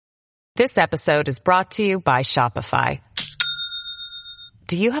This episode is brought to you by Shopify.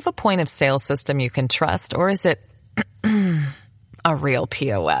 Do you have a point of sale system you can trust, or is it a real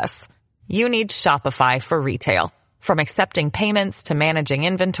POS? You need Shopify for retail. From accepting payments to managing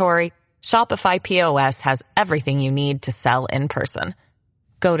inventory, Shopify POS has everything you need to sell in person.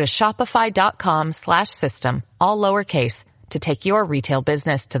 Go to shopify.com/system, all lowercase, to take your retail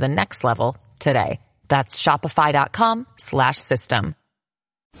business to the next level today. That's shopify.com/system.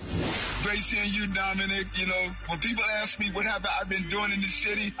 Great seeing you, Dominic. You know, when people ask me what have I been doing in the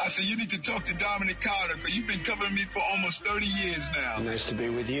city, I say, you need to talk to Dominic Carter, because you've been covering me for almost 30 years now. Nice to be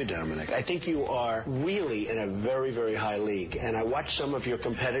with you, Dominic. I think you are really in a very, very high league. And I watch some of your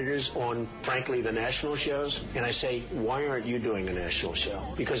competitors on, frankly, the national shows, and I say, why aren't you doing a national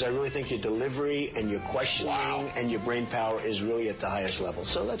show? Because I really think your delivery and your questioning and your brain power is really at the highest level.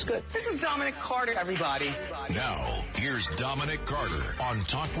 So that's good. This is Dominic Carter, everybody. Now, here's Dominic Carter on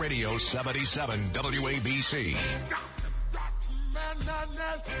Talk Radio 77 WABC.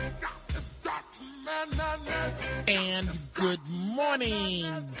 And good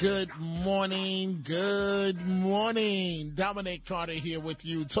morning, good morning, good morning. Dominic Carter here with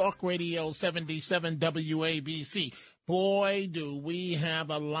you, Talk Radio 77 WABC. Boy, do we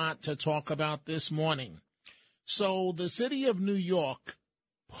have a lot to talk about this morning. So the city of New York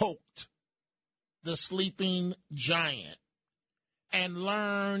poked the sleeping giant and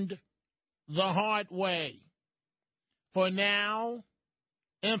learned the hard way. For now,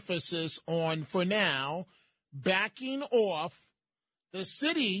 emphasis on for now, backing off, the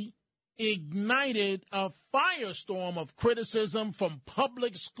city ignited a firestorm of criticism from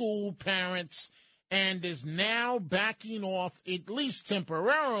public school parents and is now backing off, at least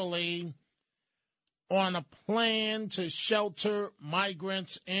temporarily, on a plan to shelter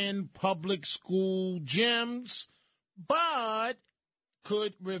migrants in public school gyms, but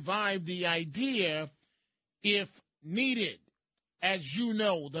could revive the idea if needed. As you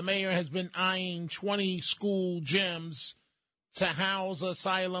know, the mayor has been eyeing 20 school gyms to house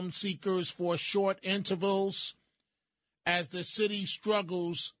asylum seekers for short intervals as the city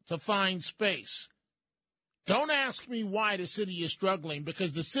struggles to find space. Don't ask me why the city is struggling,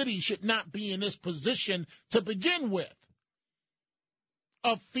 because the city should not be in this position to begin with,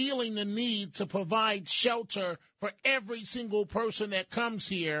 of feeling the need to provide shelter for every single person that comes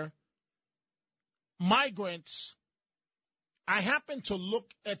here. Migrants. I happened to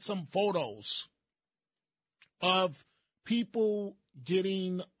look at some photos of people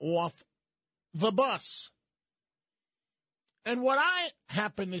getting off the bus. And what I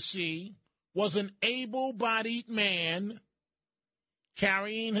happened to see was an able-bodied man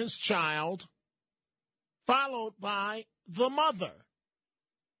carrying his child, followed by the mother.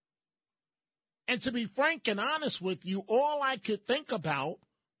 And to be frank and honest with you, all I could think about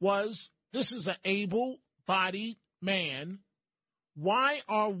was, this is an able-bodied man. Why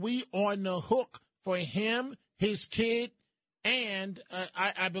are we on the hook for him, his kid, and,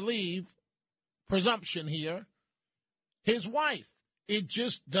 I believe, presumption here, his wife? It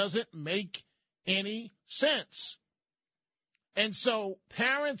just doesn't make any sense. And so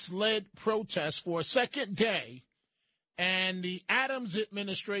parents led protests for a second day, and the Adams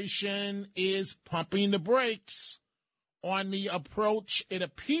administration is pumping the brakes on the approach, it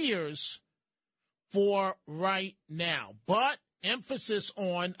appears, for right now. But emphasis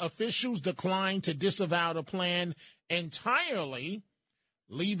on officials declined to disavow the plan entirely,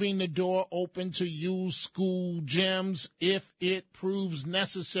 leaving the door open to use school gyms if it proves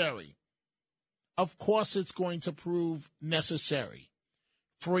necessary. Of course it's going to prove necessary.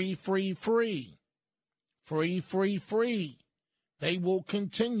 Free, free, free. Free, free, free. They will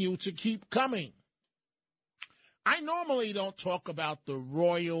continue to keep coming. I normally don't talk about the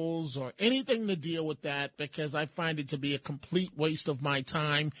royals or anything to deal with that, because I find it to be a complete waste of my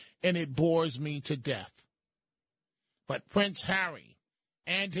time and it bores me to death. But Prince Harry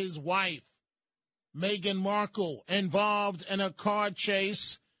and his wife, Meghan Markle, involved in a car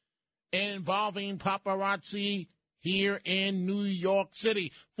chase involving paparazzi here in New York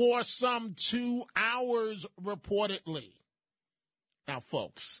City for some 2 hours, reportedly. Now,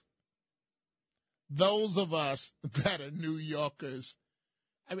 folks, those of us that are New Yorkers,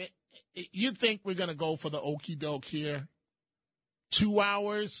 I mean, you think we're going to go for the okie doke here? 2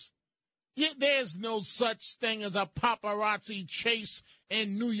 hours? There's no such thing as a paparazzi chase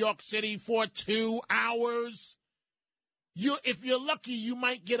in New York City for 2 hours. If you're lucky, you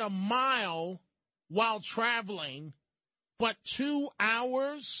might get a mile while traveling, but 2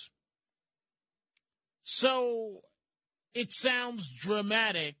 hours? So it sounds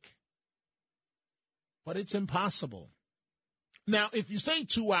dramatic, but it's impossible. Now, if you say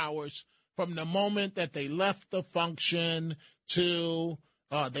 2 hours from the moment that they left the function to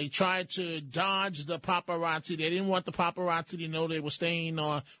they tried to dodge the paparazzi. They didn't want the paparazzi to know they were staying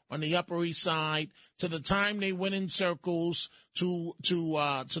on the Upper East Side. To the time they went in circles to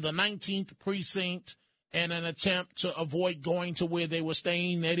the 19th precinct in an attempt to avoid going to where they were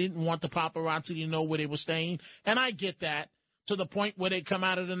staying. They didn't want the paparazzi to know where they were staying, and I get that. To the point where they come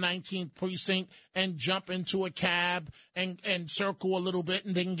out of the 19th precinct and jump into a cab and circle a little bit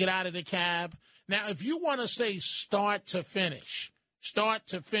and then get out of the cab. Now, if you want to say start to finish,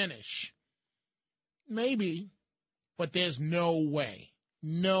 maybe, but there's no way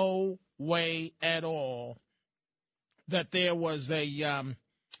at all that there was a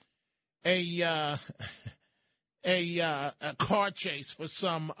car chase for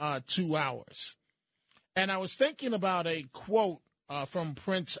some 2 hours. And I was thinking about a quote from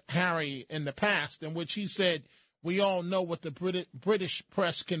Prince Harry in the past in which he said, "We all know what the British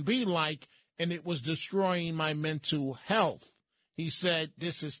press can be like, and it was destroying my mental health." He said,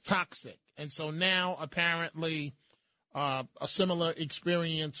 "This is toxic." And so now, apparently, a similar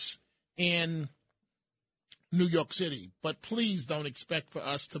experience in New York City. But please don't expect for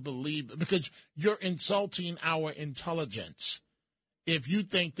us to believe, because you're insulting our intelligence. If you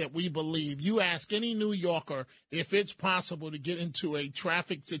think that we believe, you ask any New Yorker if it's possible to get into a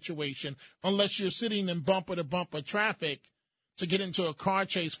traffic situation, unless you're sitting in bumper-to-bumper traffic, to get into a car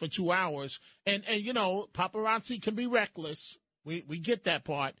chase for 2 hours. And you know, paparazzi can be reckless. We get that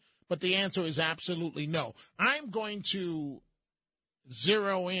part. But the answer is absolutely no. I'm going to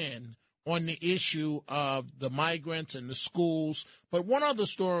zero in on the issue of the migrants and the schools. But one other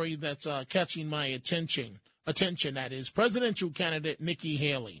story that's catching my attention, that is presidential candidate Nikki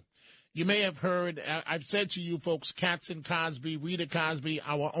Haley. You may have heard, I've said to you folks, Katz and Cosby, Rita Cosby,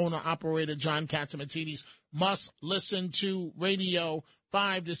 our owner-operator John Catsimatidis, must listen to radio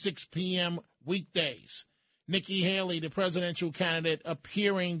 5 to 6 p.m. weekdays. Nikki Haley, the presidential candidate,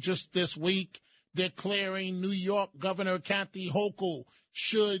 appearing just this week, declaring New York Governor Kathy Hochul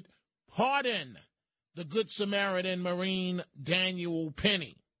should pardon the Good Samaritan Marine Daniel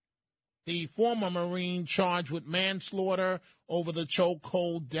Penny, the former Marine charged with manslaughter over the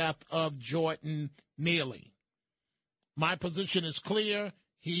chokehold death of Jordan Neely. My position is clear.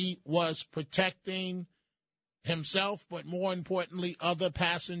 He was protecting himself, but more importantly, other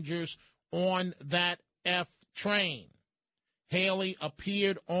passengers on that F train. Haley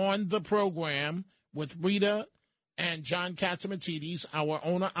appeared on the program with Rita and John Catsimatidis, our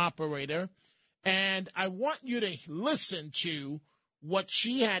owner-operator, and I want you to listen to what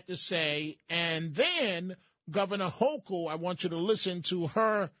she had to say, and then Governor Hochul, I want you to listen to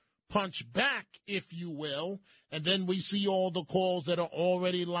her punch back, if you will, and then we see all the calls that are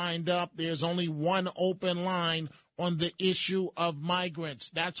already lined up. There's only one open line on the issue of migrants.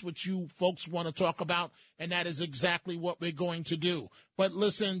 That's what you folks want to talk about, and that is exactly what we're going to do. But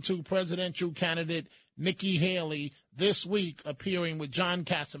listen to presidential candidate Nikki Haley this week appearing with John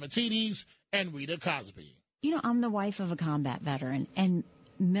Catsimatidis and Rita Cosby. You know, I'm the wife of a combat veteran, and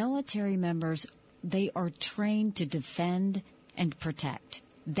military members, they are trained to defend and protect.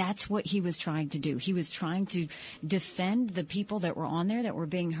 That's what he was trying to do. He was trying to defend the people that were on there that were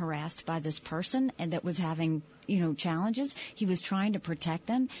being harassed by this person and that was having, challenges. He was trying to protect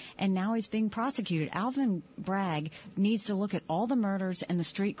them, and now he's being prosecuted. Alvin Bragg needs to look at all the murders and the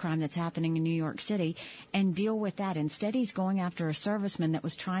street crime that's happening in New York City and deal with that. Instead, he's going after a serviceman that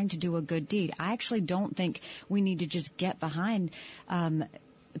was trying to do a good deed. I actually don't think we need to just get behind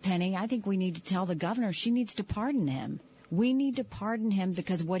Penny. I think we need to tell the governor she needs to pardon him. We need to pardon him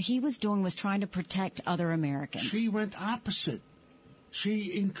because what he was doing was trying to protect other Americans. She went opposite.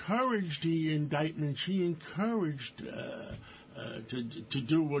 She encouraged the indictment. She encouraged to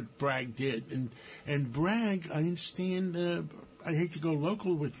do what Bragg did. And Bragg, I understand, I hate to go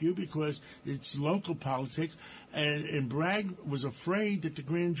local with you because it's local politics, and Bragg was afraid that the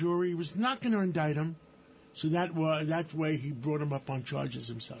grand jury was not going to indict him. So that's why he brought him up on charges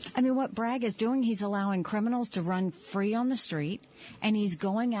himself. I mean, what Bragg is doing, he's allowing criminals to run free on the street, and he's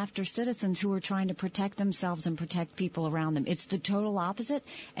going after citizens who are trying to protect themselves and protect people around them. It's the total opposite.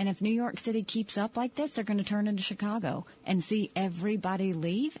 And if New York City keeps up like this, they're going to turn into Chicago and see everybody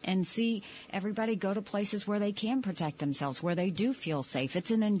leave and see everybody go to places where they can protect themselves, where they do feel safe. It's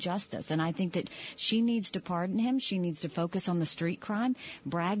an injustice. And I think that she needs to pardon him. She needs to focus on the street crime.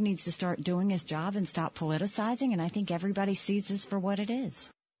 Bragg needs to start doing his job and stop politicizing. And I think everybody sees this for what it is.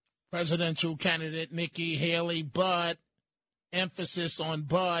 Presidential candidate Nikki Haley, but emphasis on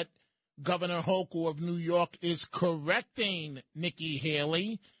but. Governor Hochul of New York is correcting Nikki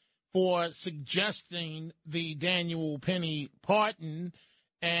Haley for suggesting the Daniel Penny pardon.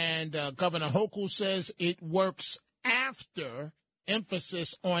 And Governor Hochul says it works after,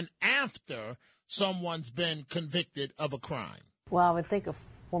 emphasis on after, someone's been convicted of a crime. Well, I would think a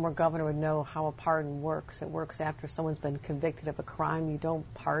former governor would know how a pardon works. It works after someone's been convicted of a crime. You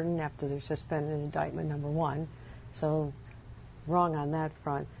don't pardon after there's just been an indictment, number one. So wrong on that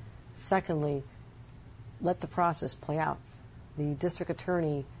front. Secondly, let the process play out. The district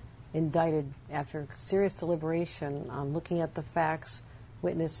attorney indicted after serious deliberation on looking at the facts,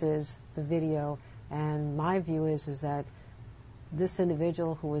 witnesses, the video, and my view is that this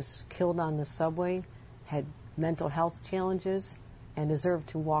individual who was killed on the subway had mental health challenges and deserved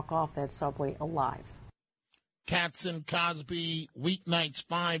to walk off that subway alive. Katz and Cosby, weeknights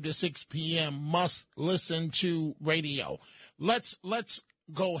 5 to 6 p.m. Must listen to radio. Let's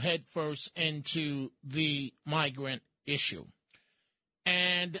go head first into the migrant issue.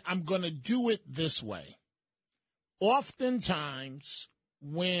 And I'm going to do it this way. Oftentimes,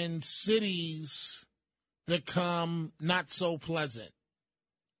 when cities become not so pleasant,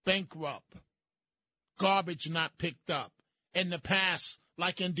 bankrupt, garbage not picked up, in the past,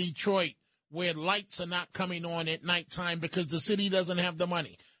 like in Detroit, where lights are not coming on at nighttime because the city doesn't have the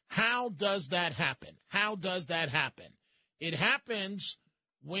money. How does that happen? How does that happen? It happens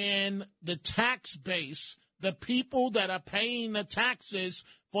when the tax base, the people that are paying the taxes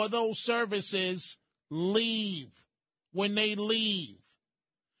for those services, leave. When they leave.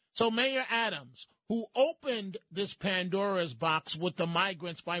 So Mayor Adams, who opened this Pandora's box with the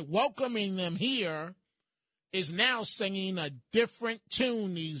migrants by welcoming them here, is now singing a different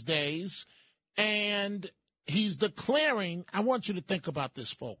tune these days. And he's declaring, I want you to think about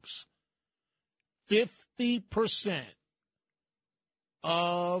this, folks, 50%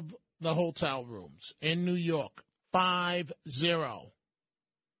 of the hotel rooms in New York, 50,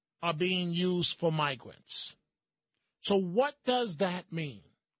 are being used for migrants. So what does that mean?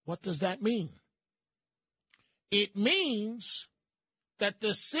 What does that mean? It means that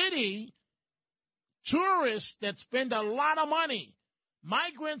the city, tourists that spend a lot of money,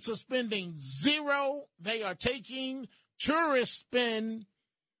 migrants are spending zero. They are taking, tourists spend,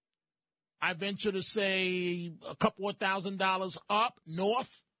 I venture to say, a couple of $1,000s up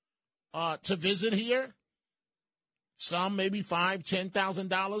north to visit here. Some maybe $5,000,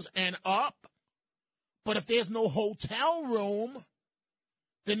 $10,000 and up. But if there's no hotel room,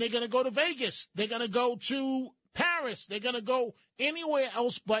 then they're going to go to Vegas. They're going to go to Paris. They're going to go anywhere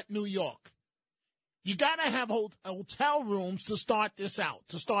else but New York. You got to have hotel rooms to start this out,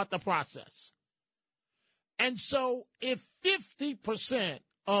 to start the process. And so if 50%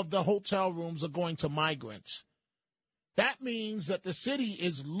 of the hotel rooms are going to migrants, that means that the city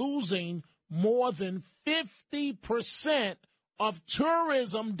is losing more than 50% of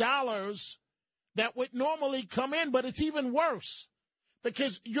tourism dollars that would normally come in. But it's even worse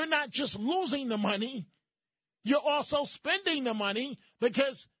because you're not just losing the money, you're also spending the money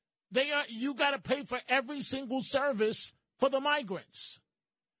because you got to pay for every single service for the migrants.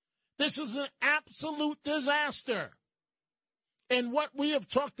 This is an absolute disaster. And what we have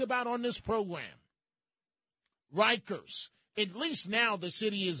talked about on this program, Rikers, at least now the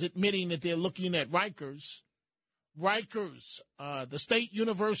city is admitting that they're looking at Rikers, the State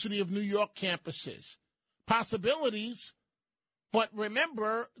University of New York campuses, possibilities. But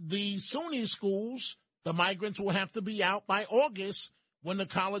remember, the SUNY schools, the migrants will have to be out by August when the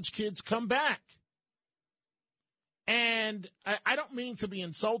college kids come back. And I don't mean to be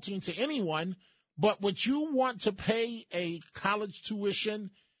insulting to anyone, but would you want to pay a college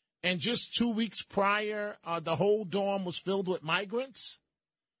tuition and just 2 weeks prior, the whole dorm was filled with migrants?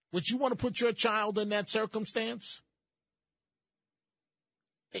 Would you want to put your child in that circumstance?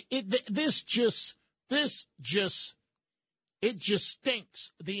 This just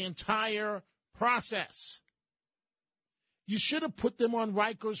stinks, the entire process. You should have put them on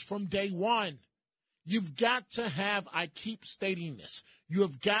Rikers from day one. You've got to have, I keep stating this, you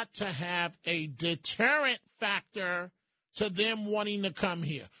have got to have a deterrent factor to them wanting to come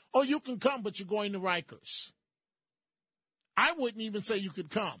here. Oh, you can come, but you're going to Rikers. I wouldn't even say you could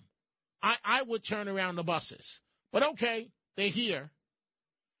come. I would turn around the buses. But okay, they're here.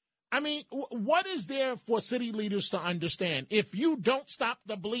 I mean, what is there for city leaders to understand? If you don't stop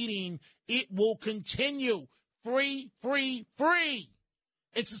the bleeding, it will continue. Free, free, free.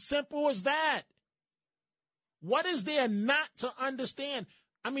 It's as simple as that. What is there not to understand?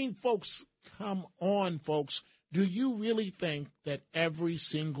 I mean, folks, come on, folks. Do you really think that every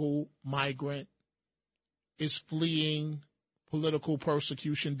single migrant is fleeing political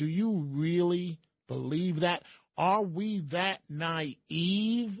persecution? Do you really believe that? Are we that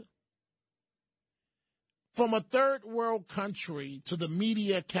naive from a third world country to the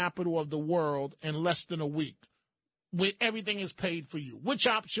media capital of the world in less than a week, where everything is paid for you. Which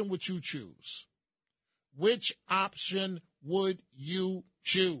option would you choose? Which option would you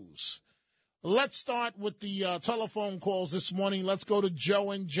choose? Let's start with the telephone calls this morning. Let's go to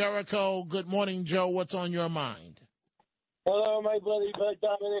Joe in Jericho. Good morning, Joe. What's on your mind? Hello, my buddy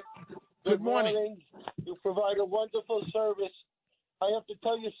Dominic. Good morning. You provide a wonderful service. I have to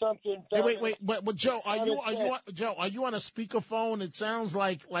tell you something. Hey, wait. But Joe, are you on a speakerphone? It sounds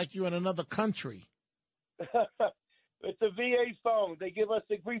like you're in another country. It's a VA phone. They give us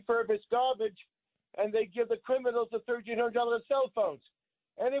the refurbished garbage, and they give the criminals the $1,300 cell phones.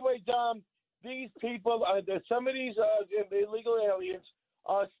 Anyway, Dom, these people, some of these illegal aliens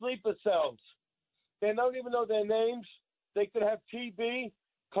are sleeper cells. They don't even know their names. They could have TB,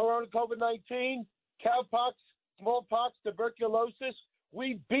 COVID-19, cowpox, smallpox, tuberculosis.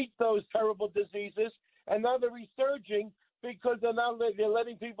 We beat those terrible diseases, and now they're resurging because they're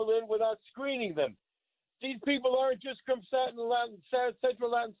letting people in without screening them. These people aren't just from Central Latin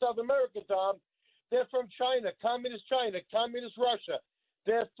South America, Tom. They're from China, communist Russia.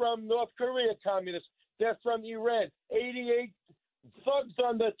 They're from North Korea, communist. They're from Iran. 88 thugs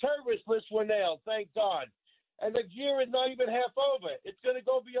on the terrorist list were nailed, thank God. And the year is not even half over. It's going to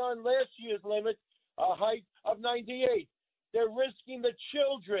go beyond last year's limit, a height of 98. They're risking the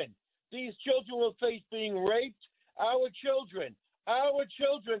children. These children will face being raped. Our children,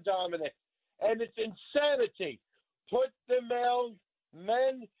 Dominic. And it's insanity. Put the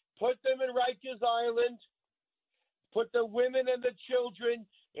men, put them in Rikers Island, put the women and the children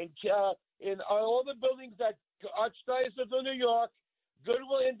in all the buildings that Archdiocese of New York,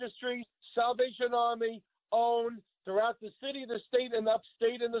 Goodwill Industries, Salvation Army own throughout the city, the state, and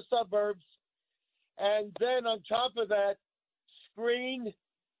upstate and the suburbs. And then on top of that, screen,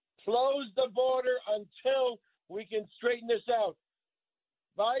 close the border until we can straighten this out.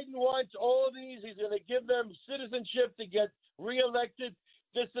 Biden wants all of these. He's going to give them citizenship to get reelected.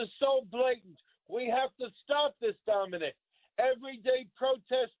 This is so blatant. We have to stop this, Dominic. Everyday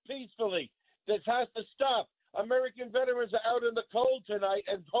protest peacefully. This has to stop. American veterans are out in the cold tonight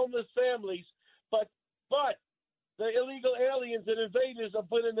and homeless families, but the illegal aliens and invaders are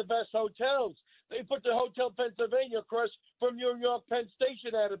put in the best hotels. They put the Hotel Pennsylvania across from New York Penn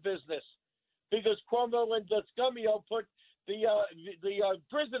Station out of business because Cuomo and Scumio put the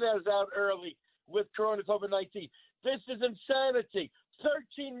prisoners out early with COVID-19. This is insanity.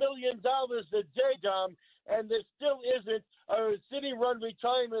 $13 million a day, Dom, and there still isn't a city-run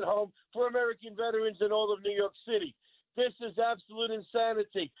retirement home for American veterans in all of New York City. This is absolute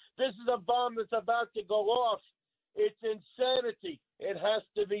insanity. This is a bomb that's about to go off. It's insanity. It has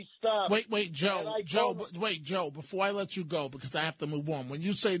to be stopped. Wait, Joe, before I let you go, because I have to move on. When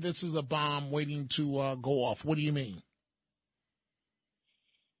you say this is a bomb waiting to go off, what do you mean?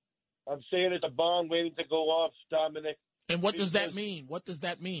 I'm saying it's a bomb waiting to go off, Dominic. And what does that mean? What does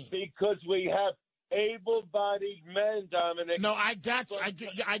that mean? Because we have able-bodied men, Dominic. No, I got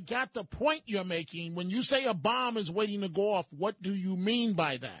the point you're making. When you say a bomb is waiting to go off, what do you mean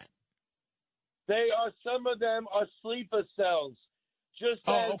by that? Some of them are sleeper cells.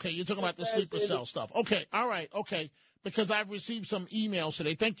 Okay. You're talking about the sleeper cell stuff. Okay. All right. Okay. Because I've received some emails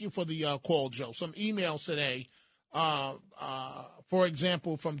today. Thank you for the call, Joe. Some emails today. For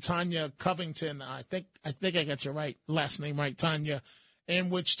example, from Tanya Covington. I think I got your last name right, Tanya. In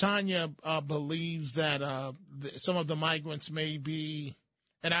which Tanya believes that some of the migrants may be,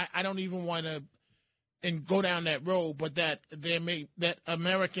 and I don't even want to go down that road, but that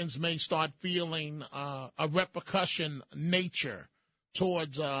Americans may start feeling a repercussion nature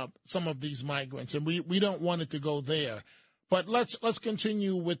towards some of these migrants, and we don't want it to go there. But let's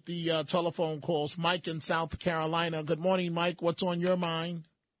continue with the telephone calls. Mike in South Carolina. Good morning, Mike. What's on your mind?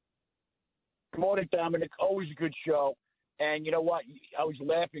 Good morning, Dominic. Always a good show. And you know what? I was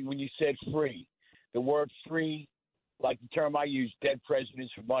laughing when you said free. The word free, like the term I use, dead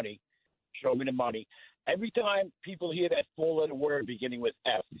presidents for money. Show me the money. Every time people hear that four-letter word beginning with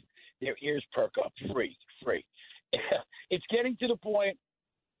F, their ears perk up. Free. It's getting to the point,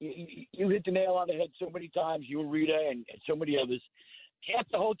 you hit the nail on the head so many times, you and Rita and so many others. Half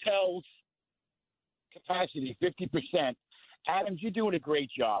the hotel's capacity, 50%. Adams, you're doing a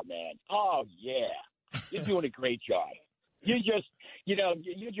great job, man. Oh, yeah. You're doing a great job. You're just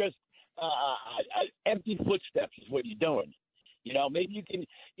empty footsteps is what you're doing. Maybe you can,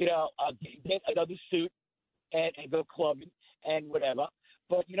 get another suit and go clubbing and whatever.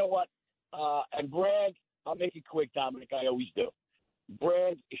 But you know what? And Bragg, I'll make it quick, Dominic. I always do.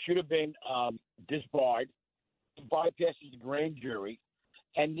 Bragg should have been disbarred, bypasses the grand jury,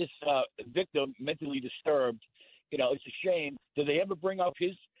 and this victim, mentally disturbed, it's a shame. Do they ever bring up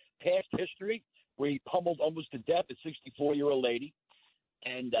his past history where he pummeled almost to death a 64-year-old lady?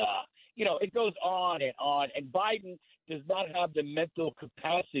 And, it goes on and on. And Biden does not have the mental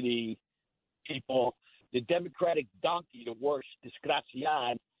capacity, people. The Democratic donkey, the worst,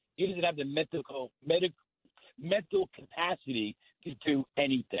 desgraciado, he doesn't have the mental capacity to do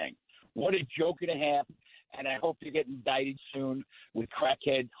anything. What a joke and a half. And I hope to get indicted soon with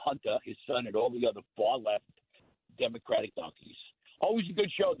crackhead Hunter, his son, and all the other far-left Democratic donkeys. Always a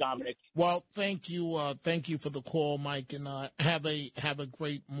good show, Dominic. Well, thank you. Thank you for the call, Mike, and have a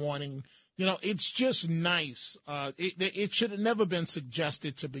great morning. It's just nice. It should have never been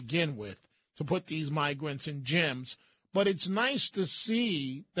suggested to begin with to put these migrants in gyms, but it's nice to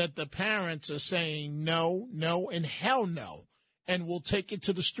see that the parents are saying no, no, and hell no, and will take it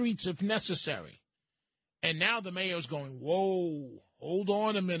to the streets if necessary. And now the mayor's going, whoa, hold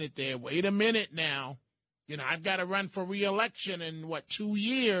on a minute there. Wait a minute now. I've got to run for re-election in, 2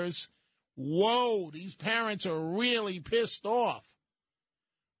 years? Whoa, these parents are really pissed off.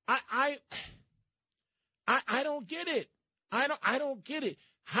 I don't get it. I don't get it.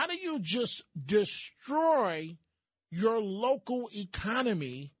 How do you just destroy your local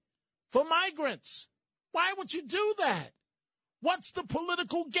economy for migrants? Why would you do that? What's the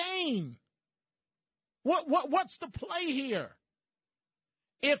political gain? What's the play here?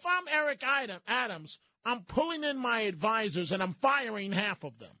 If I'm Eric Adams, I'm pulling in my advisors and I'm firing half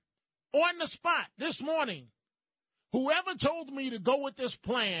of them. On the spot this morning. Whoever told me to go with this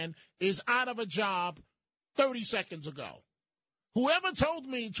plan is out of a job 30 seconds ago. Whoever told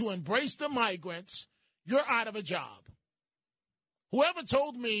me to embrace the migrants, you're out of a job. Whoever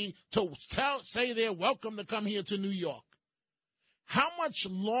told me to say they're welcome to come here to New York. How much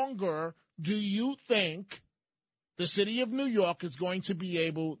longer do you think the city of New York is going to be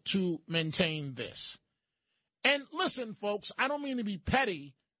able to maintain this? And listen, folks, I don't mean to be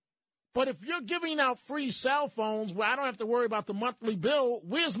petty, but if you're giving out free cell phones where I don't have to worry about the monthly bill,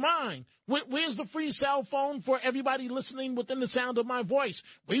 where's mine? Where's the free cell phone for everybody listening within the sound of my voice?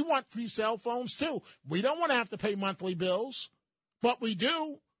 We want free cell phones, too. We don't want to have to pay monthly bills, but we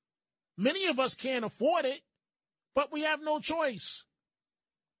do. Many of us can't afford it, but we have no choice.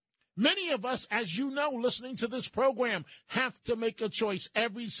 Many of us, as you know, listening to this program, have to make a choice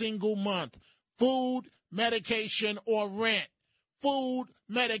every single month. Food, medication, or rent. Food,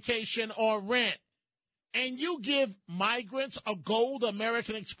 medication, or rent. And you give migrants a gold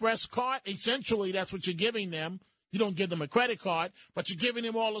American Express card. Essentially, that's what you're giving them. You don't give them a credit card, but you're giving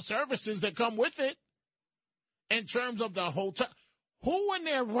them all the services that come with it. In terms of the hotel, who in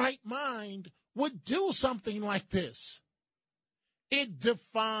their right mind would do something like this? It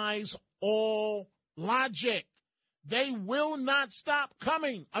defies all logic. They will not stop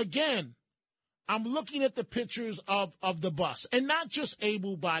coming. Again, I'm looking at the pictures of the bus, and not just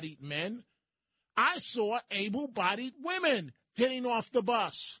able-bodied men. I saw able-bodied women getting off the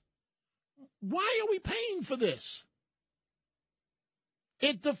bus. Why are we paying for this?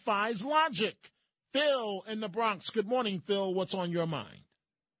 It defies logic. Phil in the Bronx. Good morning, Phil. What's on your mind?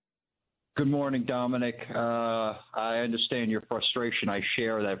 Good morning, Dominic. I understand your frustration. I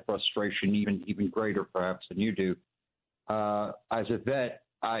share that frustration even greater, perhaps, than you do. As a vet,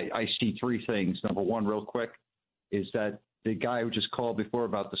 I see three things. Number one, real quick, is that the guy who just called before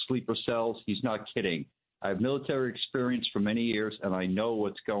about the sleeper cells, he's not kidding. I have military experience for many years, and I know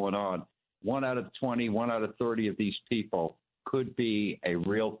what's going on. 1 out of 20, 1 out of 30 of these people could be a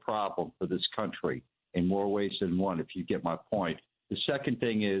real problem for this country in more ways than one, if you get my point. The second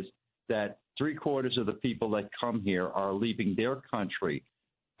thing is that 3/4 of the people that come here are leaving their country,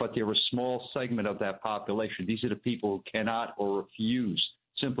 but they're a small segment of that population. These are the people who cannot or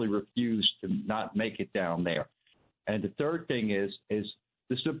simply refuse to not make it down there. And the third thing is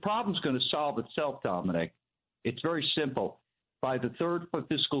the problem's going to solve itself, Dominic. It's very simple. By the third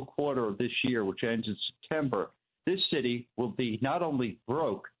fiscal quarter of this year, which ends in September, this city will be not only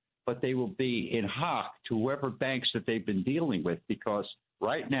broke, but they will be in hock to whoever banks that they've been dealing with, because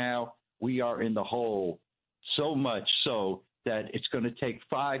right now we are in the hole so much so that it's going to take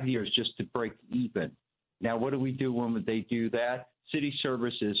 5 years just to break even. Now, what do we do when they do that? City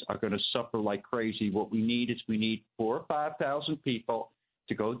services are going to suffer like crazy. What we need is 4,000 or 5,000 people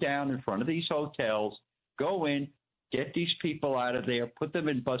to go down in front of these hotels, go in, get these people out of there, put them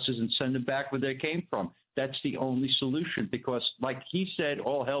in buses, and send them back where they came from. That's the only solution, because, like he said,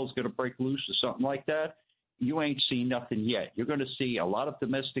 all hell's going to break loose or something like that. You ain't seen nothing yet. You're going to see a lot of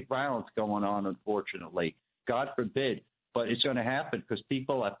domestic violence going on, unfortunately. God forbid. But it's going to happen because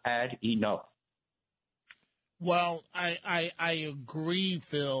people have had enough. Well, I agree,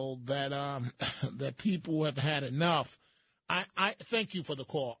 Phil, that that people have had enough. I thank you for the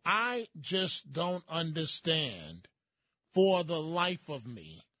call. I just don't understand, for the life of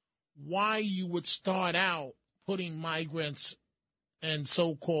me, why you would start out putting migrants and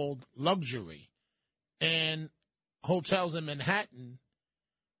so-called luxury and hotels in Manhattan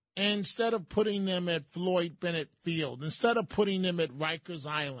instead of putting them at Floyd Bennett Field, instead of putting them at Rikers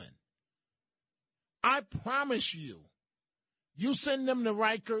Island. I promise you, you send them to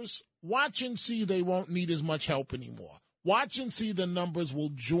Rikers, watch and see they won't need as much help anymore. Watch and see the numbers will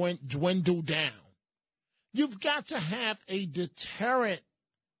dwindle down. You've got to have a deterrent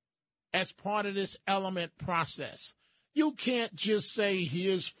as part of this element process. You can't just say,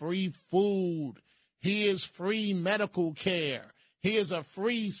 here's free food, here's free medical care, here's a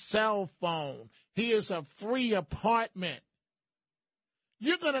free cell phone, here's a free apartment.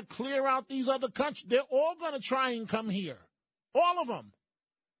 You're going to clear out these other countries. They're all going to try and come here. All of them.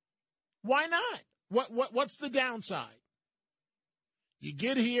 Why not? What's the downside? You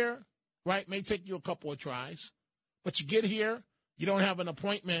get here, right, may take you a couple of tries, but you get here, you don't have an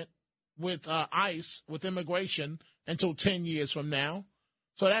appointment with ICE, with immigration, until 10 years from now.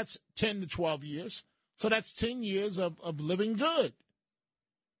 So that's 10 to 12 years. So that's 10 years of living good.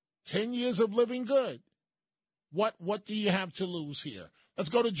 10 years of living good. What do you have to lose here? Let's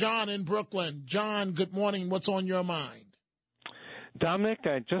go to John in Brooklyn. John, good morning. What's on your mind? Dominic,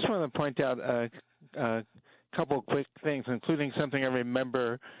 I just want to point out a couple of quick things, including something I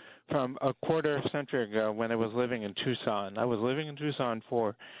remember from a quarter century ago when I was living in Tucson. I was living in Tucson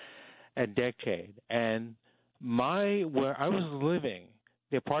for a decade, and where I was living,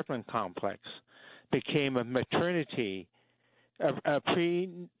 the apartment complex, became a maternity, a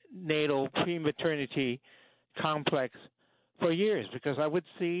prenatal, pre-maternity complex for years, because I would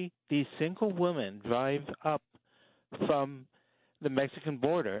see these single women drive up from the Mexican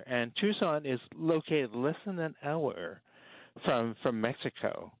border, and Tucson is located less than an hour from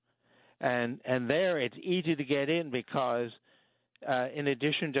Mexico, and there it's easy to get in because in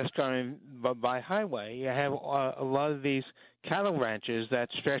addition to just going by highway, you have a lot of these cattle ranches that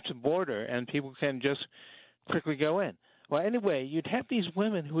stretch the border, and people can just quickly go in. Well, anyway, you'd have these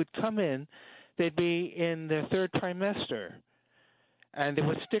women who would come in. They'd be in their third trimester, and they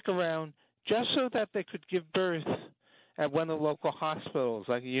would stick around just so that they could give birth at one of the local hospitals,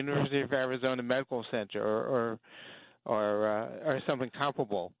 like the University of Arizona Medical Center or something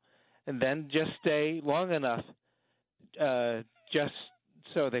comparable, and then just stay long enough just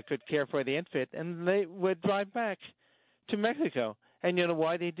so they could care for the infant, and they would drive back to Mexico. And you know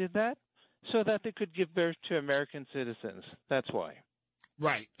why they did that? So that they could give birth to American citizens. That's why.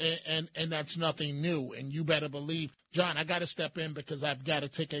 Right, and that's nothing new, and you better believe, John, I got to step in because I've got to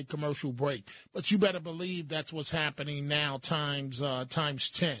take a commercial break, but you better believe that's what's happening now times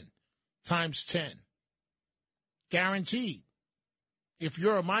 10, guaranteed. If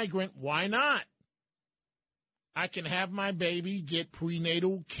you're a migrant, why not? I can have my baby get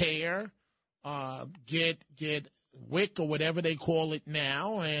prenatal care, get WIC or whatever they call it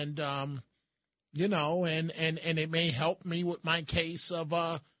now, and you know, and it may help me with my case of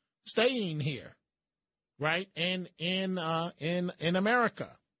staying here, right? And in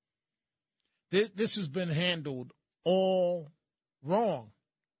America, this has been handled all wrong.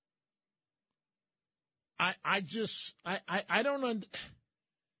 I don't.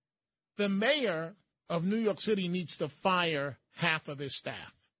 The mayor of New York City needs to fire half of his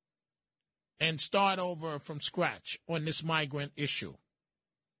staff and start over from scratch on this migrant issue.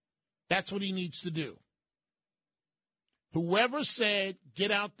 That's what he needs to do. Whoever said, get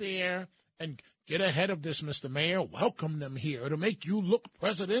out there and get ahead of this, Mr. Mayor, welcome them here. It'll make you look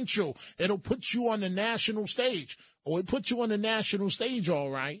presidential. It'll put you on the national stage. Oh, it put you on the national stage, all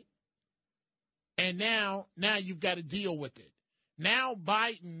right. And now you've got to deal with it. Now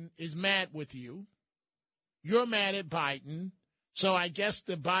Biden is mad with you. You're mad at Biden. So I guess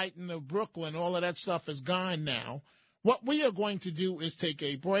the Biden of Brooklyn, all of that stuff is gone now. What we are going to do is take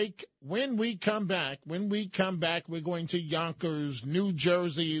a break. When we come back, we're going to Yonkers, New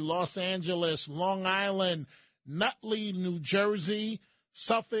Jersey, Los Angeles, Long Island, Nutley, New Jersey,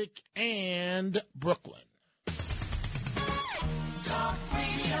 Suffolk, and Brooklyn. Talk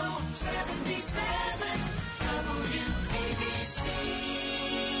Radio 77 WABC.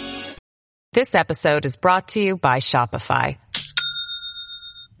 This episode is brought to you by Shopify.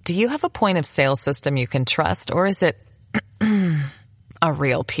 Do you have a point of sale system you can trust, or is it a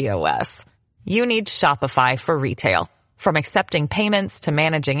real POS? You need Shopify for retail. From accepting payments to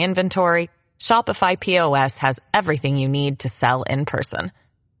managing inventory, Shopify POS has everything you need to sell in person.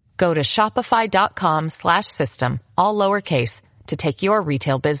 Go to shopify.com/system, all lowercase, to take your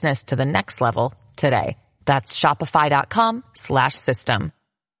retail business to the next level today. That's shopify.com/system.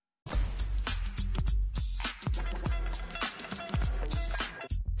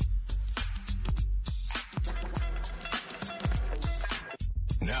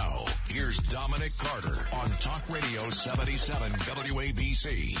 Now, here's Dominic Carter on Talk Radio 77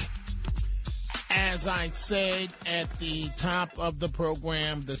 WABC. As I said at the top of the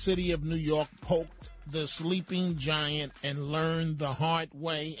program, the city of New York poked the sleeping giant and learned the hard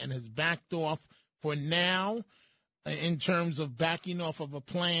way and has backed off for now in terms of backing off of a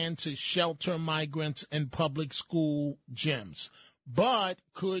plan to shelter migrants in public school gyms, but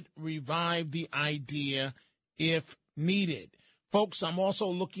could revive the idea if needed. Folks, I'm also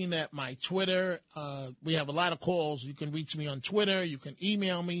looking at my Twitter. We have a lot of calls. You can reach me on Twitter. You can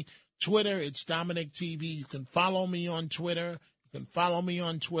email me. Twitter, it's Dominic TV. You can follow me on Twitter. You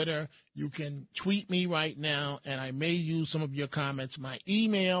can tweet me right now, and I may use some of your comments. My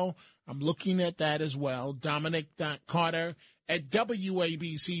email, I'm looking at that as well,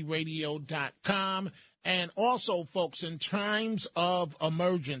 dominic.carter@wabcradio.com. And also, folks, in times of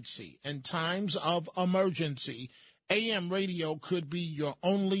emergency, AM radio could be your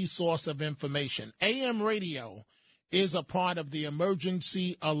only source of information. AM radio is a part of the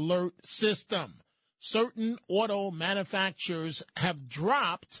emergency alert system. Certain auto manufacturers have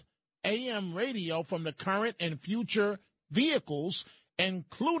dropped AM radio from the current and future vehicles,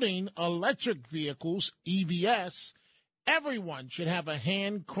 including electric vehicles, EVs. Everyone should have a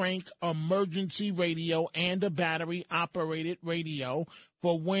hand crank emergency radio and a battery-operated radio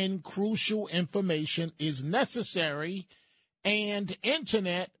for when crucial information is necessary and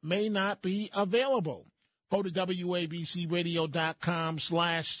internet may not be available. Go to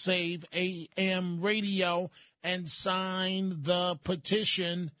wabcradio.com/SaveAMRadio and sign the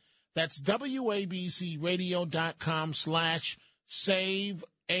petition. That's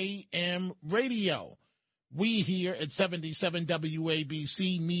wabcradio.com/SaveAMRadio. We here at 77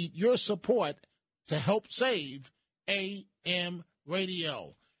 WABC need your support to help save AM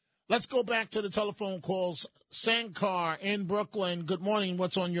radio. Let's go back to the telephone calls. Sankar in Brooklyn. Good morning.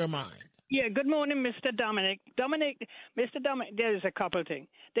 What's on your mind? Yeah, good morning, Mr. Dominic. Mr. Dominic, there is a couple things.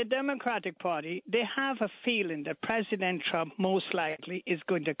 The Democratic Party, they have a feeling that President Trump most likely is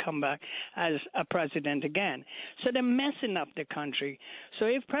going to come back as a president again. So they're messing up the country. So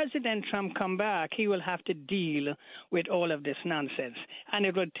if President Trump come back, he will have to deal with all of this nonsense. And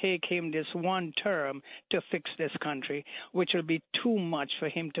it will take him this one term to fix this country, which will be too much for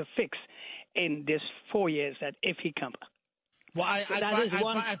him to fix in this 4 years that if he comes back. Well, I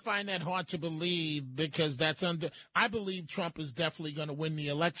find that hard to believe because I believe Trump is definitely going to win the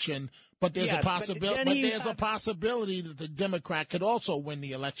election, but there's a possibility. A possibility that the Democrat could also win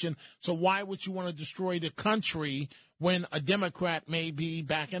the election. So why would you want to destroy the country when a Democrat may be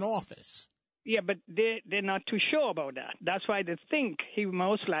back in office? Yeah, but they're not too sure about that. That's why they think he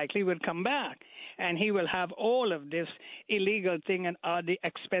most likely will come back. And he will have all of this illegal thing and at the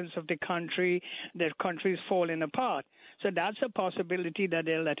expense of the country is falling apart. So that's a possibility that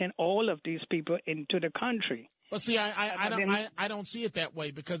they're letting all of these people into the country. But see, I don't see it that way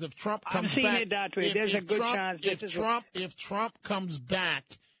because if Trump comes back, I'm seeing it that way. There's a good chance. If Trump comes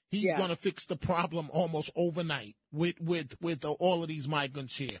back, he's going to fix the problem almost overnight with all of these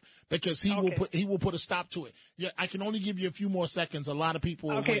migrants here because he will put a stop to it. Yeah, I can only give you a few more seconds. A lot of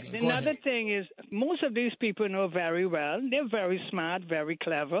people are waiting. Another thing is most of these people know very well. They're very smart, very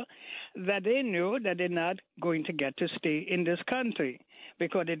clever, that they know that they're not going to get to stay in this country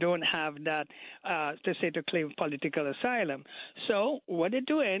because they don't have that to claim political asylum. So what they're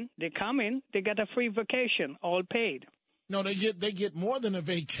doing, they come in, they get a free vacation, all paid. No, they get more than a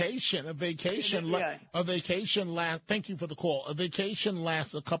vacation. A vacation lasts. Thank you for the call. A vacation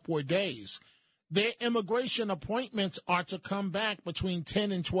lasts a couple of days. Their immigration appointments are to come back between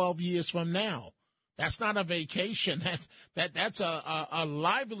 10 and 12 years from now. That's not a vacation. That's a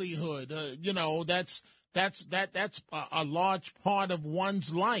livelihood. That's a large part of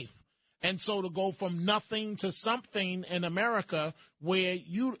one's life. And so to go from nothing to something in America where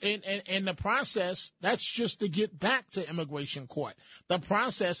you, in the process, that's just to get back to immigration court. The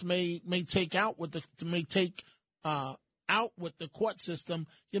process may take out with the court system,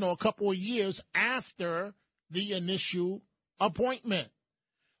 a couple of years after the initial appointment.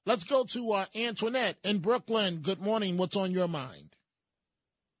 Let's go to Antoinette in Brooklyn. Good morning. What's on your mind?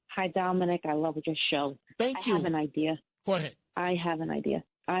 Hi, Dominic. I love your show. Thank you. I have an idea. Go ahead. I have an idea.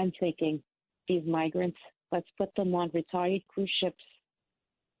 I'm thinking these migrants, let's put them on retired cruise ships,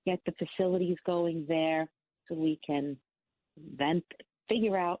 get the facilities going there so we can then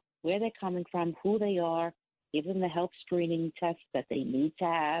figure out where they're coming from, who they are, give them the health screening tests that they need to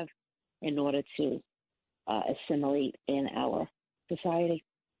have in order to assimilate in our society.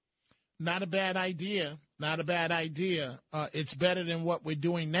 Not a bad idea. Not a bad idea. It's better than what we're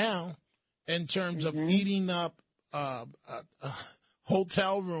doing now in terms of eating up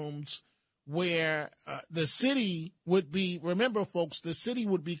hotel rooms where the city would be, remember, folks, the city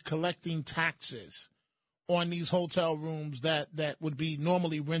would be collecting taxes on these hotel rooms that would be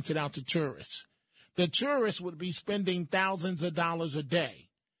normally rented out to tourists. The tourists would be spending thousands of dollars a day.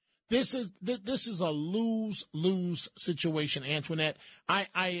 This is a lose-lose situation, Antoinette.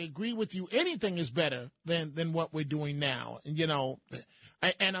 I agree with you. Anything is better than what we're doing now. You know,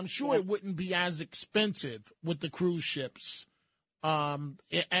 and I'm sure it wouldn't be as expensive with the cruise ships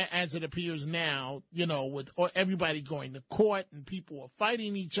as it appears now, you know, with everybody going to court and people are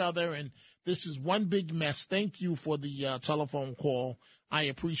fighting each other. And this is one big mess. Thank you for the telephone call. I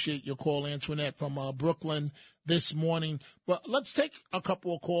appreciate your call, Antoinette, from Brooklyn this morning. But let's take a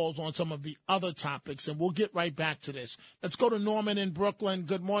couple of calls on some of the other topics, and we'll get right back to this. Let's go to Norman in Brooklyn.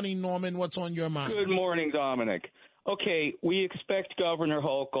 Good morning, Norman. What's on your mind? Good morning, Dominic. Okay, we expect Governor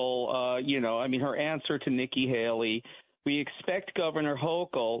Hochul, her answer to Nikki Haley, we expect Governor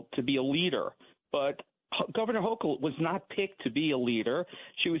Hochul to be a leader, but Governor Hochul was not picked to be a leader.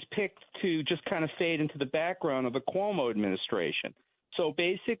 She was picked to just kind of fade into the background of the Cuomo administration. So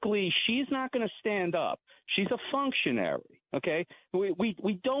basically, she's not going to stand up. She's a functionary. Okay,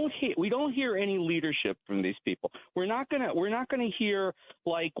 we don't hear any leadership from these people. We're not gonna hear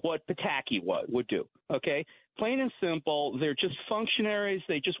like what Pataki would do. Okay, plain and simple. They're just functionaries.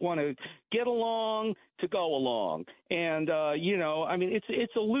 They just want to get along to go along. And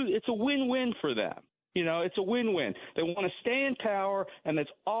it's a win-win for them. You know, it's a win-win. They want to stay in power, and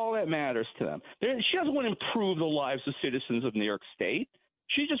that's all that matters to them. She doesn't want to improve the lives of citizens of New York State.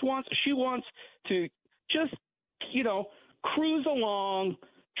 She wants to just, cruise along,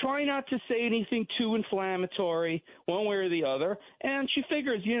 try not to say anything too inflammatory one way or the other. And she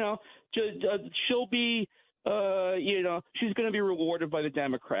figures, she'll be, she's going to be rewarded by the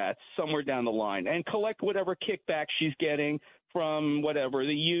Democrats somewhere down the line and collect whatever kickback she's getting from whatever,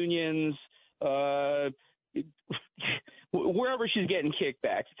 the unions, wherever she's getting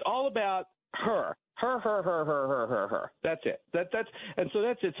kickbacks. It's all about her. That's it. That's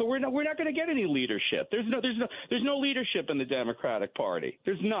it. So we're not going to get any leadership. There's no leadership in the Democratic Party.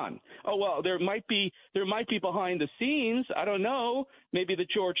 There's none. Oh well, there might be behind the scenes. I don't know. Maybe the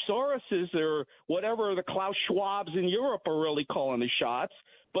George Soroses or whatever, the Klaus Schwabs in Europe are really calling the shots.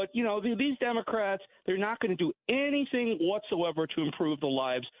 But, these Democrats, they're not going to do anything whatsoever to improve the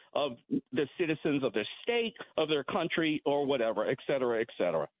lives of the citizens of their state, of their country, or whatever, et cetera, et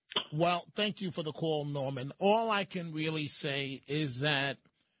cetera. Well, thank you for the call, Norman. All I can really say is that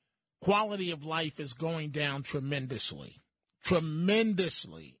quality of life is going down tremendously.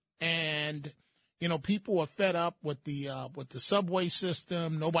 And, people are fed up with the subway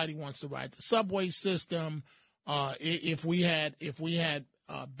system. Nobody wants to ride the subway system. If we had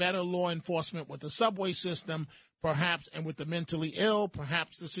better law enforcement with the subway system, perhaps, and with the mentally ill,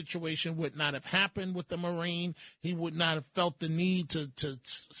 perhaps the situation would not have happened with the Marine. He would not have felt the need to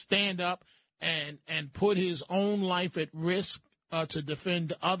stand up and put his own life at risk to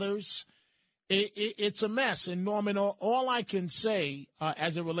defend others. It's a mess. And, Norman, all I can say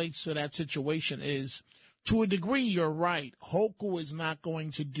as it relates to that situation is, to a degree, you're right. Hochul is not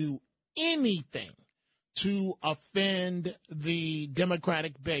going to do anything to offend the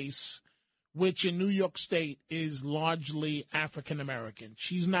Democratic base, which in New York State is largely African-American.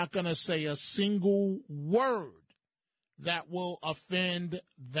 She's not going to say a single word that will offend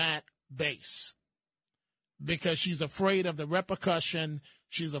that base because she's afraid of the repercussion.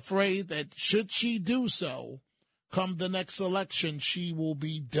 She's afraid that should she do so, come the next election, she will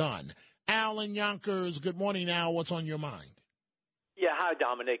be done. Al in Yonkers, good morning, Al. What's on your mind? Yeah, hi,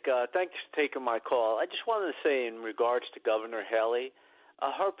 Dominic. Thanks for taking my call. I just wanted to say in regards to Governor Haley,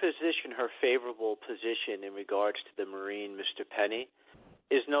 her position, her favorable position in regards to the Marine, Mr. Penny,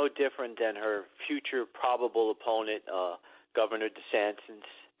 is no different than her future probable opponent, Governor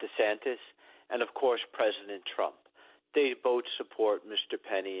DeSantis, and, of course, President Trump. They both support Mr.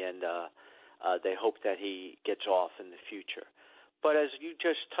 Penny, and they hope that he gets off in the future. But as you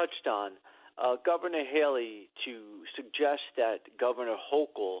just touched on, Governor Haley, to suggest that Governor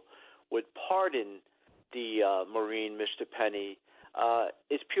Hochul would pardon the Marine, Mr. Penny,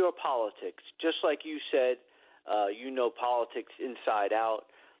 is pure politics. Just like you said, politics inside out,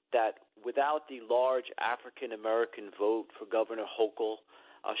 that without the large African-American vote for Governor Hochul,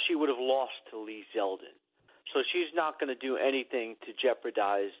 she would have lost to Lee Zeldin. So she's not going to do anything to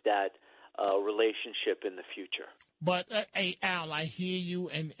jeopardize that relationship in the future. But, hey, Al, I hear you,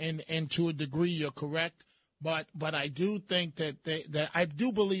 and to a degree you're correct. But I do think that I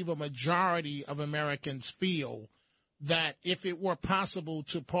do believe a majority of Americans feel that if it were possible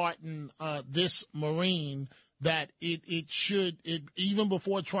to pardon this Marine, that it should, even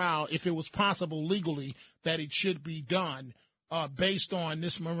before trial, if it was possible legally, that it should be done based on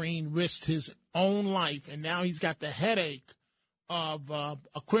this Marine risked his own life, and now he's got the headache of a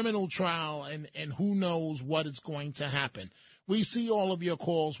criminal trial, and who knows what is going to happen. We see all of your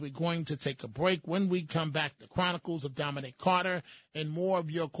calls. We're going to take a break. When we come back, the Chronicles of Dominic Carter and more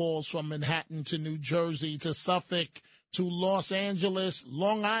of your calls from Manhattan to New Jersey to Suffolk to Los Angeles,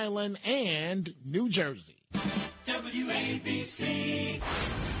 Long Island, and New Jersey. WABC.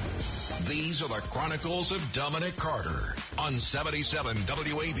 These are the Chronicles of Dominic Carter on 77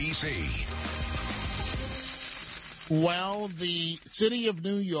 WABC. Well, the city of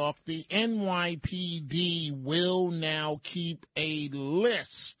New York, the NYPD, will now keep a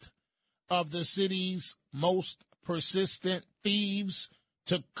list of the city's most persistent thieves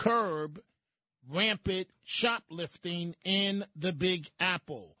to curb rampant shoplifting in the Big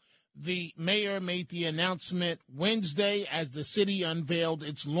Apple. The mayor made the announcement Wednesday as the city unveiled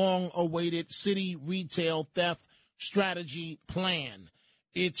its long-awaited city retail theft strategy plan.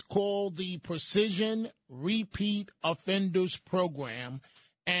 It's called the Precision Repeat Offenders Program,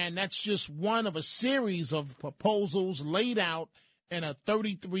 and that's just one of a series of proposals laid out in a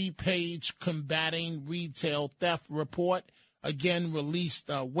 33-page combating retail theft report, again released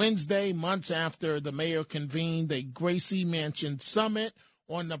Wednesday, months after the mayor convened a Gracie Mansion summit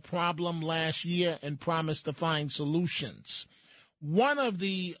on the problem last year and promised to find solutions. One of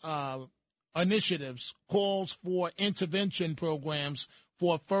the initiatives calls for intervention programs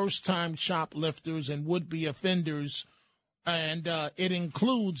for first-time shoplifters and would-be offenders, and it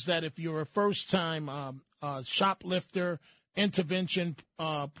includes that if you're a first-time shoplifter, intervention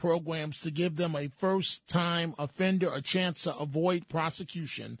programs to give them a first-time offender a chance to avoid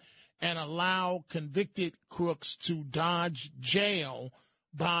prosecution and allow convicted crooks to dodge jail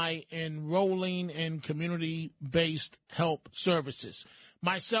by enrolling in community-based help services.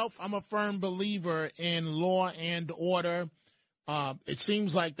 Myself, I'm a firm believer in law and order. It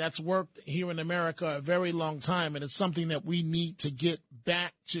seems like that's worked here in America a very long time, and it's something that we need to get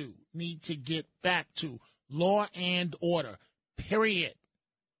back to. Law and order, period.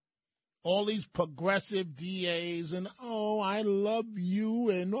 All these progressive DAs and, oh, I love you,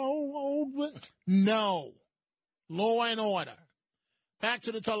 and no. Law and order. Back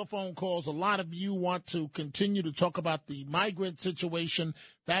to the telephone calls. A lot of you want to continue to talk about the migrant situation.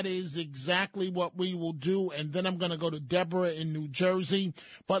 That is exactly what we will do. And then I'm going to go to Deborah in New Jersey.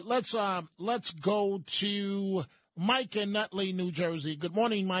 But let's go to Mike in Nutley, New Jersey. Good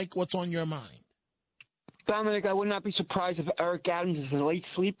morning, Mike. What's on your mind? Dominic, I would not be surprised if Eric Adams is a late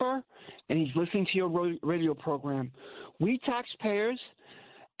sleeper and he's listening to your radio program. We taxpayers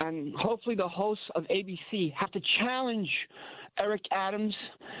and hopefully the hosts of ABC have to challenge Eric Adams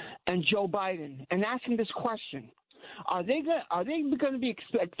and Joe Biden and ask him this question. Are they going to be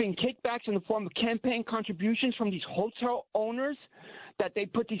expecting kickbacks in the form of campaign contributions from these hotel owners that they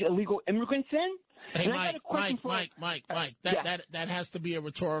put these illegal immigrants in? Hey, Mike, that has to be a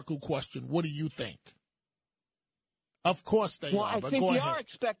rhetorical question. What do you think? Of course they are, but go ahead. Well, I think they are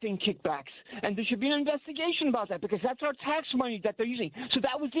expecting kickbacks, and there should be an investigation about that because that's our tax money that they're using. So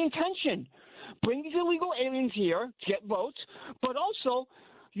that was the intention. Bring these illegal aliens here to get votes, but also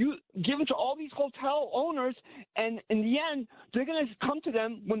you give them to all these hotel owners, and in the end, they're going to come to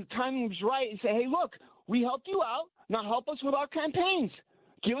them when the timing is right and say, hey, look, we helped you out. Now help us with our campaigns.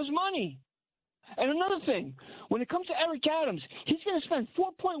 Give us money. And another thing, when it comes to Eric Adams, he's going to spend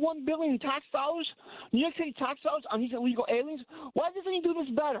 $4.1 billion in tax dollars, New York City tax dollars, on these illegal aliens. Why doesn't he do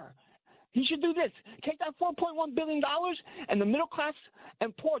this better? He should do this. Take that $4.1 billion and the middle class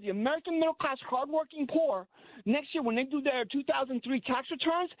and poor, the American middle class, hardworking poor, next year when they do their 2003 tax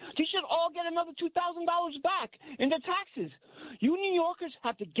returns, they should all get another $2,000 back in their taxes. You New Yorkers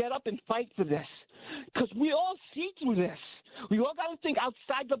have to get up and fight for this because we all see through this. We all got to think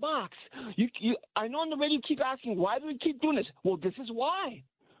outside the box. I know on the radio you keep asking, why do we keep doing this? Well, this is why.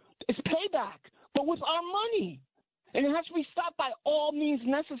 It's payback, but with our money. And it has to be stopped by all means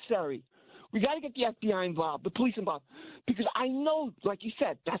necessary. We got to get the FBI involved, the police involved, because I know, like you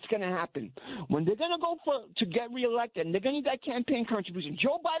said, that's going to happen. When they're going to go to get reelected, and they're going to need that campaign contribution,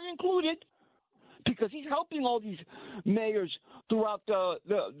 Joe Biden included, because he's helping all these mayors throughout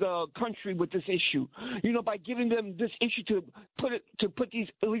the country with this issue. You know, by giving them this issue to put these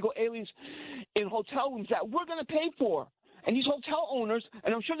illegal aliens in hotel rooms that we're going to pay for. And these hotel owners,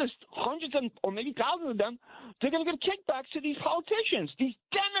 and I'm sure there's hundreds of, or maybe thousands of them, they're going to give kickbacks to these politicians, these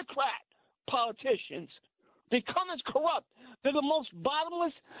Democrat politicians. They come as corrupt. They're the most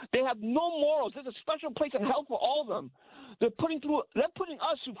bottomless. They have no morals. There's a special place in hell for all of them. They're putting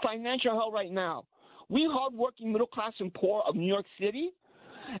us through financial hell right now. We hardworking middle class and poor of New York City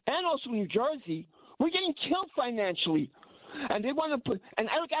and also New Jersey, we're getting killed financially. And they want to and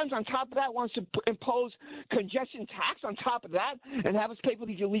Eric Adams on top of that wants to impose congestion tax on top of that and have us pay for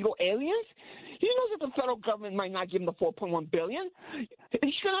these illegal aliens. He knows that the federal government might not give him the $4.1 billion.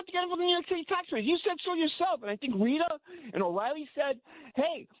 He's going to have to get it from the New York City taxpayers. You said so yourself, and I think Rita and O'Reilly said,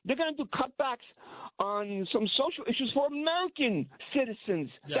 hey, they're going to do cutbacks on some social issues for American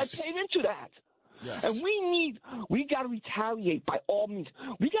citizens that paid into that. Yes. And we got to retaliate by all means.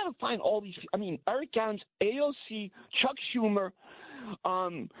 We got to find all these. I mean, Eric Adams, AOC, Chuck Schumer,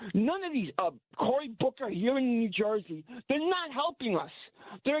 none of these, Cory Booker here in New Jersey, they're not helping us.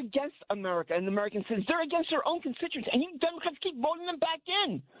 They're against America and American citizens. They're against their own constituents, and you Democrats keep voting them back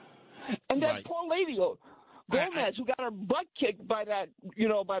in. And that poor lady, Gomez, who got her butt kicked by that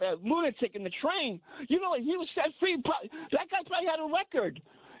lunatic in the train, he was set free. That guy probably had a record.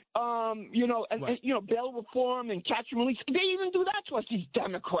 Bail reform and catch and release. They even do that to us, these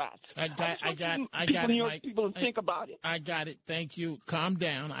Democrats. I got it. People to think about it. I got it. Thank you. Calm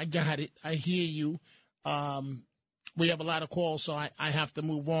down. I got it. I hear you. We have a lot of calls, so I have to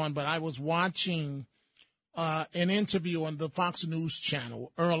move on. But I was watching an interview on the Fox News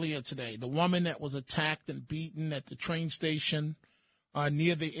channel earlier today. The woman that was attacked and beaten at the train station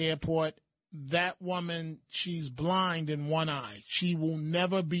near the airport. That woman, she's blind in one eye. She will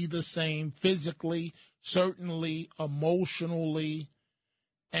never be the same physically, certainly emotionally.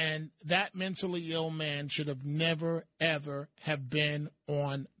 And that mentally ill man should have never, ever have been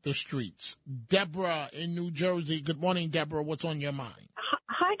on the streets. Deborah in New Jersey. Good morning, Deborah. What's on your mind?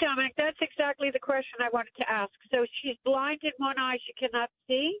 Hi, Dominic. That's exactly the question I wanted to ask. So she's blind in one eye. She cannot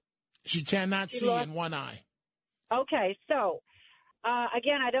see? She cannot see in one eye. Okay, so...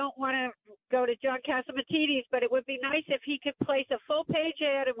 again, I don't want to go to John Catsimatidis, but it would be nice if he could place a full-page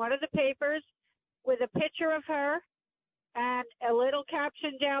ad in one of the papers with a picture of her and a little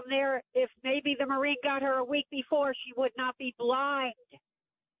caption down there. If maybe the Marine got her a week before, she would not be blind.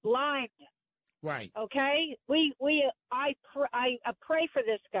 Blind. Right. Okay? I pray for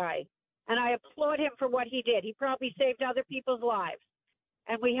this guy, and I applaud him for what he did. He probably saved other people's lives.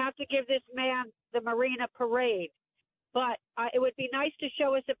 And we have to give this man the Marine a parade. But it would be nice to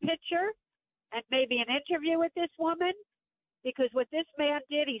show us a picture and maybe an interview with this woman, because what this man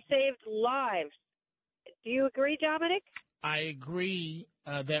did, he saved lives. Do you agree, Dominic? I agree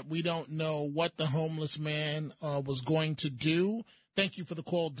that we don't know what the homeless man was going to do. Thank you for the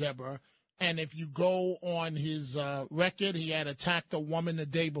call, Deborah. And if you go on his record, he had attacked a woman the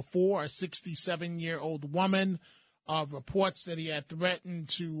day before, a 67-year-old woman. Reports that he had threatened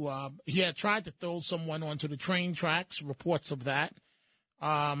to, he had tried to throw someone onto the train tracks, reports of that.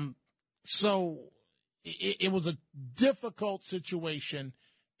 So it was a difficult situation,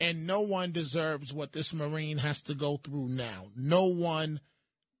 and no one deserves what this Marine has to go through now. No one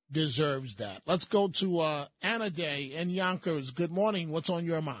deserves that. Let's go to Anna Day in Yonkers. Good morning. What's on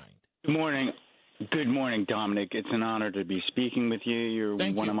your mind? Good morning. Good morning, Dominic. It's an honor to be speaking with you. You're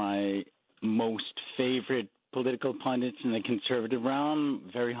one of my most favorite political pundits in the conservative realm,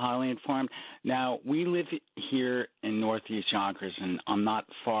 very highly informed. Now, we live here in Northeast Yonkers, and I'm not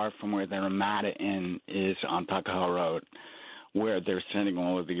far from where the Ramada Inn is on Tuckahoe Road, where they're sending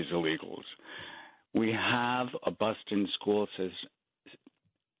all of these illegals. We have a Buston school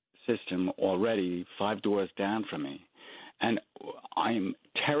system already 5 doors down from me, and I'm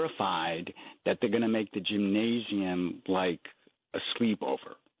terrified that they're going to make the gymnasium like a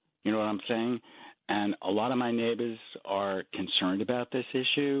sleepover. You know what I'm saying? And a lot of my neighbors are concerned about this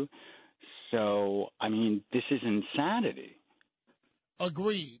issue. So, I mean, this is insanity.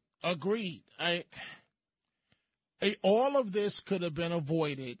 Agreed. All of this could have been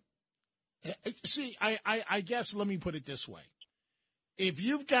avoided. See, I guess let me put it this way. If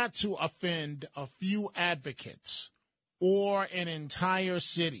you've got to offend a few advocates or an entire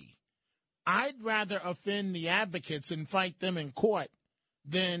city, I'd rather offend the advocates and fight them in court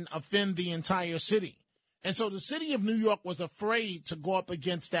than offend the entire city. And so the city of New York was afraid to go up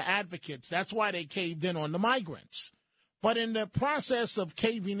against the advocates. That's why they caved in on the migrants. But in the process of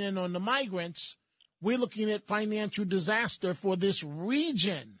caving in on the migrants, we're looking at financial disaster for this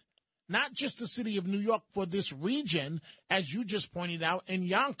region, not just the city of New York, for this region, as you just pointed out, in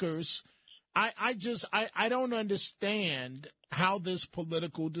Yonkers. I don't understand how this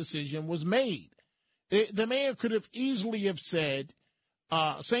political decision was made. The mayor could have easily have said,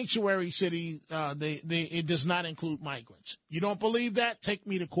 sanctuary city, it does not include migrants. You don't believe that? Take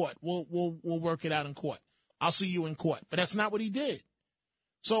me to court. We'll work it out in court. I'll see you in court. But that's not what he did.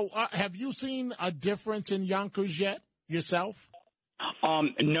 So have you seen a difference in Yonkers yet yourself?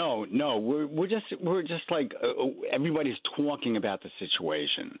 No. We're just like everybody's talking about the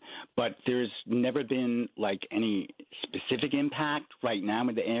situation, but there's never been like any specific impact right now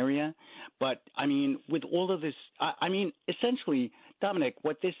in the area. But I mean, with all of this, I mean, essentially, Dominic,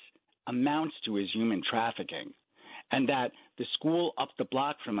 what this amounts to is human trafficking, and that the school up the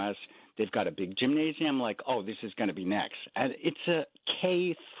block from us, they've got a big gymnasium. Like, oh, this is going to be next, and it's a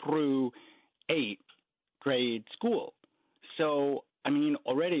K through 8 grade school. So, I mean,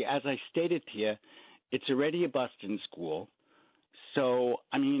 already, as I stated to you, it's already a bust-in school. So,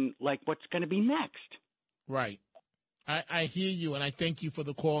 I mean, like, what's going to be next? Right. I hear you, and I thank you for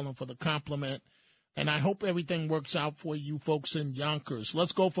the call and for the compliment. And I hope everything works out for you folks in Yonkers.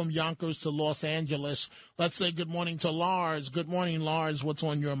 Let's go from Yonkers to Los Angeles. Let's say good morning to Lars. Good morning, Lars. What's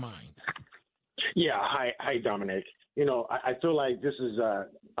on your mind? Yeah. Hi, Dominic. You know, I feel like this is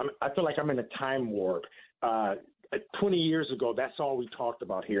I feel like I'm in a time warp. 20 years ago, that's all we talked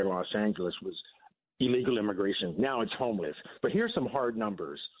about here in Los Angeles was illegal immigration. Now it's homeless. But here's some hard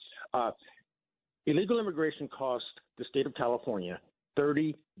numbers. Illegal immigration costs the state of California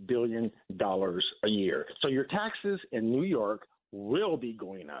 $30 billion a year. So your taxes in New York will be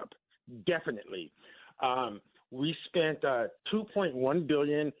going up, definitely. We spent $2.1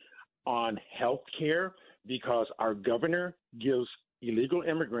 billion on health care because our governor gives illegal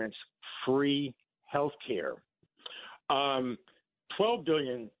immigrants free health care. $12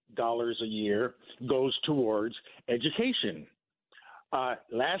 billion a year goes towards education.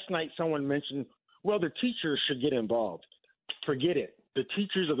 Last night, someone mentioned, well, the teachers should get involved. Forget it. The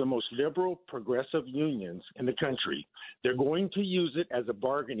teachers are the most liberal, progressive unions in the country. They're going to use it as a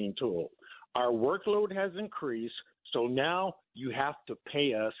bargaining tool. Our workload has increased, so now you have to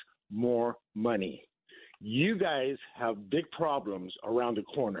pay us more money. You guys have big problems around the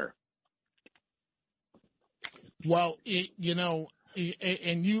corner. Well, this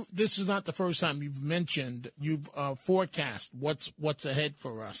is not the first time you've forecast what's ahead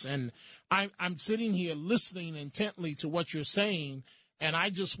for us. And I'm sitting here listening intently to what you're saying, and I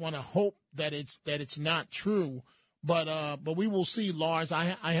just want to hope that it's not true. But we will see, Lars.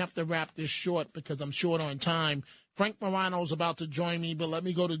 I have to wrap this short because I'm short on time. Frank Morano's about to join me, but let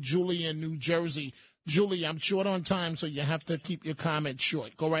me go to Julie in New Jersey. Julie, I'm short on time, so you have to keep your comments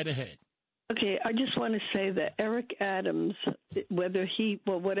short. Go right ahead. Okay, I just want to say that Eric Adams, whatever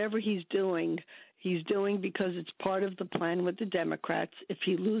he's doing because it's part of the plan with the Democrats. If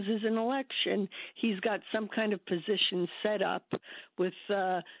he loses an election, he's got some kind of position set up with,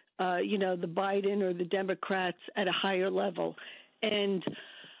 the Biden or the Democrats at a higher level. And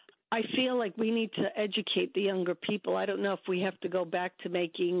I feel like we need to educate the younger people. I don't know if we have to go back to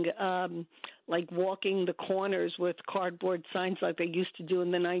making walking the corners with cardboard signs like they used to do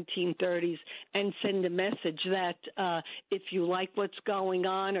in the 1930s and send a message that if you like what's going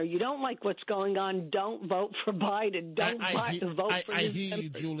on or you don't like what's going on, don't vote for Biden. I hear you,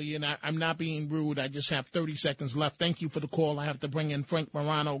 Julie, and I'm not being rude. I just have 30 seconds left. Thank you for the call. I have to bring in Frank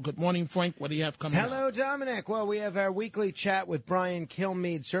Morano. Good morning, Frank. What do you have coming up? Hello, Dominic. Well, we have our weekly chat with Brian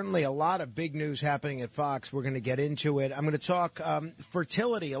Kilmeade. Certainly a lot of big news happening at Fox. We're going to get into it. I'm going to talk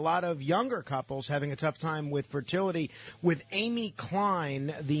fertility. A lot of younger couples having a tough time with fertility with Amy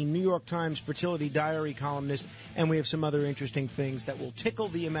Klein, the New York Times Fertility Diary columnist, and we have some other interesting things that will tickle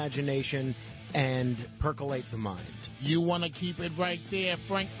the imagination and percolate the mind. You want to keep it right there.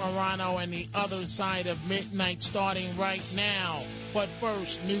 Frank Morano and the other side of midnight starting right now. But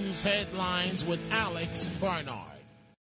first, news headlines with Alex Barnard.